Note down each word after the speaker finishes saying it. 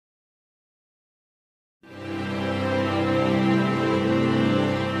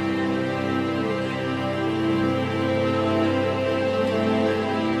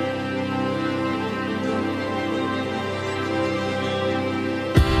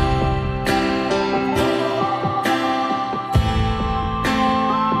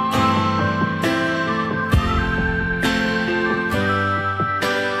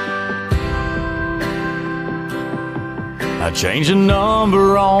Change the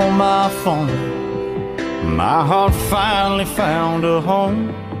number on my phone. My heart finally found a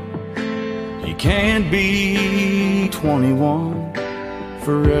home. You can't be 21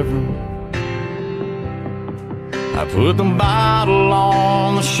 forever. I put the bottle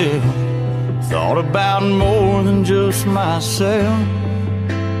on the shelf, thought about more than just myself.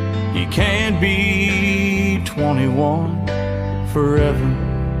 You can't be 21 forever.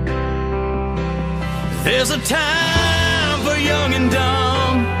 There's a time for young and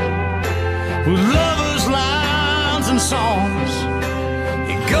dumb, with lovers, lines, and songs.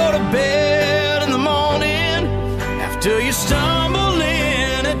 You go to bed in the morning after you stumble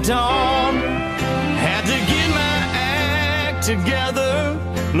in at dawn. Had to get my act together,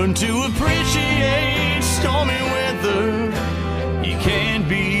 learn to appreciate stormy weather. You can't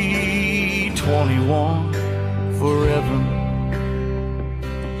be 21 forever.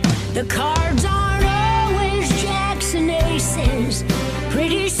 The cards aren't always jacks and aces.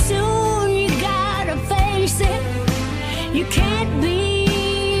 Pretty soon you gotta face it. You can't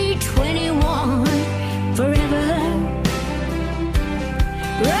be 21 forever.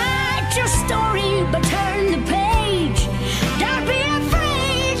 Write your story, but turn the page. Don't be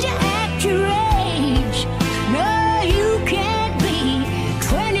afraid to act your age. No, you can't be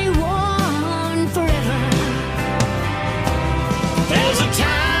 21 forever. There's a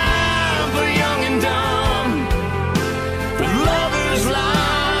time for young and dumb, for lovers,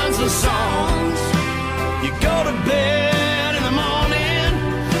 lines, and songs. You go to bed in the morning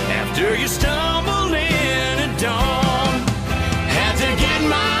after you stumble in at dawn. Had to get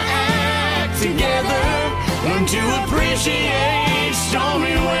my act together, learn to appreciate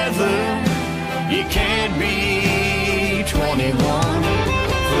stormy weather. You can't be 21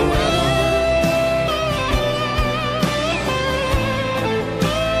 forever.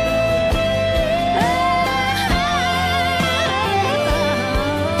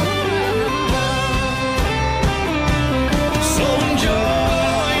 So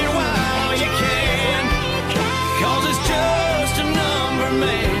enjoy it while you can, 'cause it's just a number,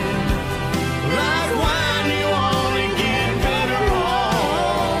 man. Like wine, you only get better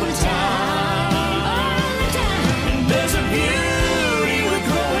all the time. And there's a beauty with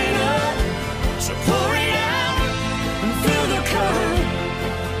growing up, so pour it out and fill the cup,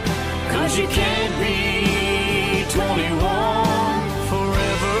 'cause you can't be 21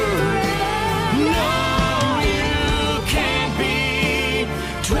 forever. No, you can't be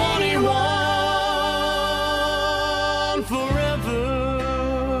 21 forever.